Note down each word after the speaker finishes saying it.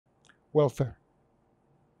welfare.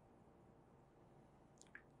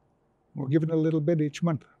 We're given a little bit each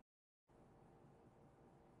month.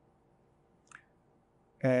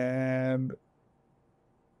 And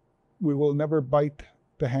we will never bite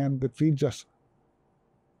the hand that feeds us.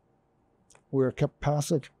 We're kept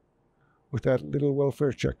passive with that little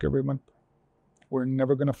welfare check every month. We're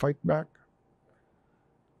never going to fight back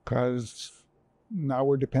because now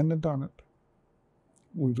we're dependent on it.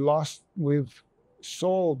 We've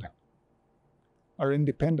sold our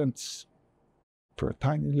independence for a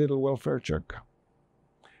tiny little welfare check.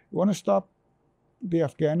 You want to stop the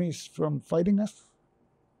Afghanis from fighting us?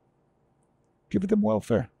 Give them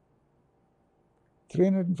welfare.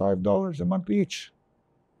 $305 a month each.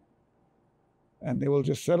 And they will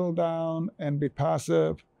just settle down and be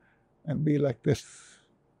passive and be like this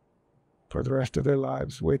for the rest of their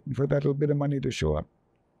lives, waiting for that little bit of money to show up.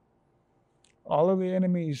 All of the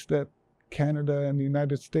enemies that Canada and the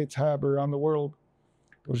United States have around the world,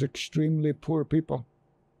 those extremely poor people,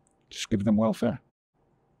 just give them welfare.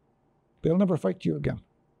 They'll never fight you again.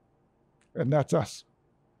 And that's us.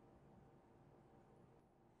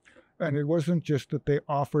 And it wasn't just that they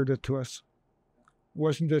offered it to us. It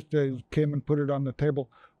wasn't just they came and put it on the table.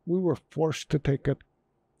 We were forced to take it.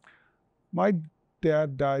 My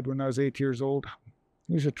dad died when I was 8 years old.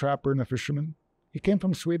 He was a trapper and a fisherman. He came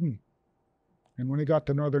from Sweden. And when he got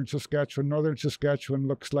to northern Saskatchewan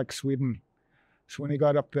looks like Sweden. So when he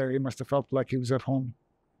got up there, he must have felt like he was at home.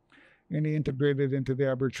 And he integrated into the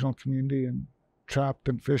Aboriginal community and trapped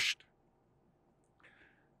and fished.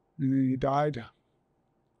 And then he died in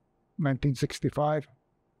 1965.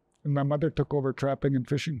 And my mother took over trapping and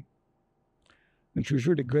fishing. And she was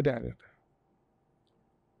really good at it.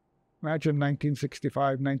 Imagine 1965,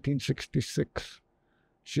 1966.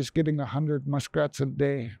 She's getting 100 muskrats a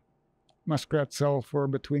day. Muskrats sell for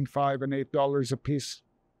between $5 and $8 a piece.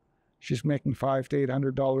 She's making $500 to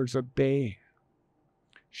 $800 a day.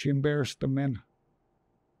 She embarrassed the men.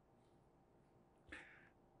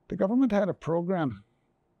 The government had a program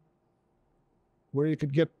where you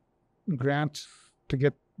could get grants to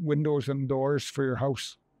get windows and doors for your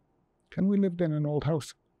house. And we lived in an old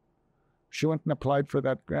house. She went and applied for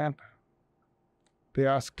that grant. They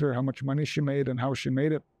asked her how much money she made and how she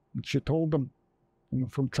made it. And she told them,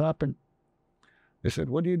 from trapping. They said,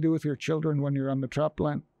 what do you do with your children when you're on the trap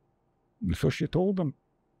line? And so she told them,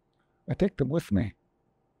 I take them with me.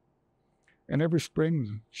 And every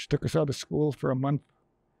spring, she took us out of school for a month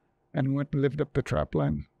and we went and lived up the trap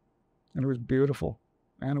line. And it was beautiful.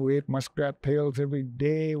 And we ate muskrat tails every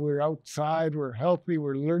day. We're outside, we're healthy,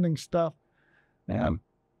 we're learning stuff. And I'm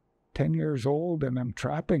 10 years old and I'm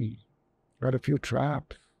trapping. Got a few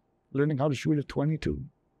traps, learning how to shoot a .22. And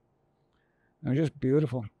it was just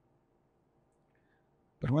beautiful.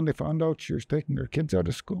 But when they found out she was taking her kids out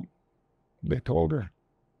of school, they told her,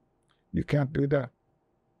 you can't do that.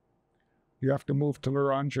 You have to move to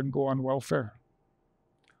L'Orange and go on welfare,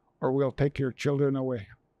 or we'll take your children away.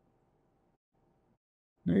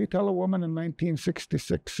 Now you tell a woman in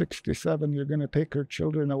 1966, 67, you're going to take her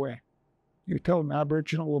children away. You tell an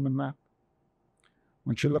Aboriginal woman that.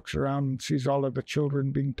 When she looks around and sees all of the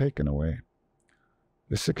children being taken away,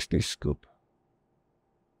 the 60s scoop.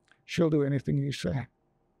 She'll do anything you say.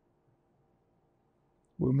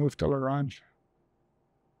 We moved to L'Orange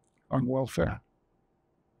on welfare.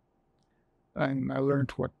 And I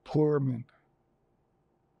learned what poor meant.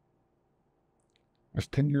 I was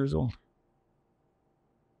 10 years old.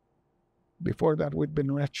 Before that, we'd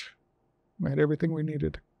been rich. We had everything we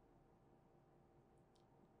needed.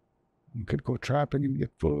 We could go trapping and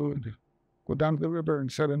get food, go down to the river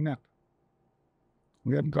and set a net.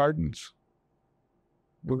 We had gardens.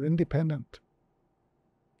 We were independent.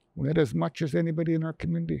 We had as much as anybody in our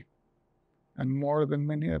community, and more than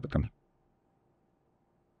many of them.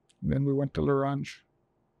 And then we went to L'Orange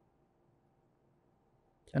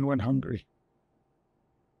and went hungry.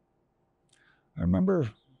 I remember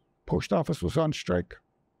post office was on strike.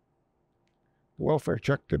 The welfare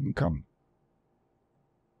check didn't come.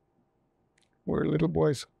 We were little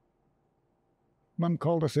boys. Mom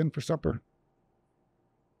called us in for supper.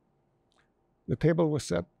 The table was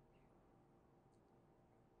set.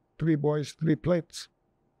 3 boys, 3 plates.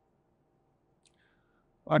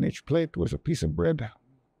 On each plate was a piece of bread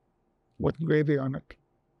with gravy on it.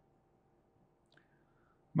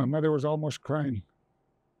 My mother was almost crying.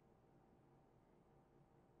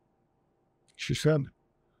 She said,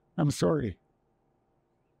 I'm sorry.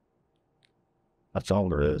 That's all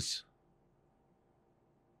there is.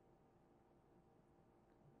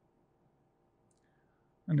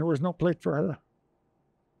 And there was no plate for her.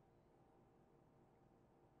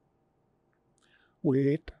 We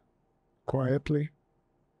ate quietly.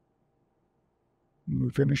 When we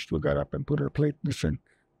finished, we got up and put our plate in the sink.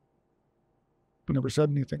 We never said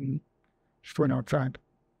anything. Just went outside.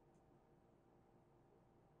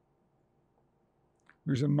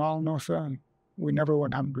 There's a mall, no sun. We never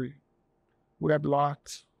went hungry. We had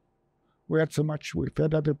lots. We had so much we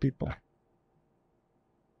fed other people.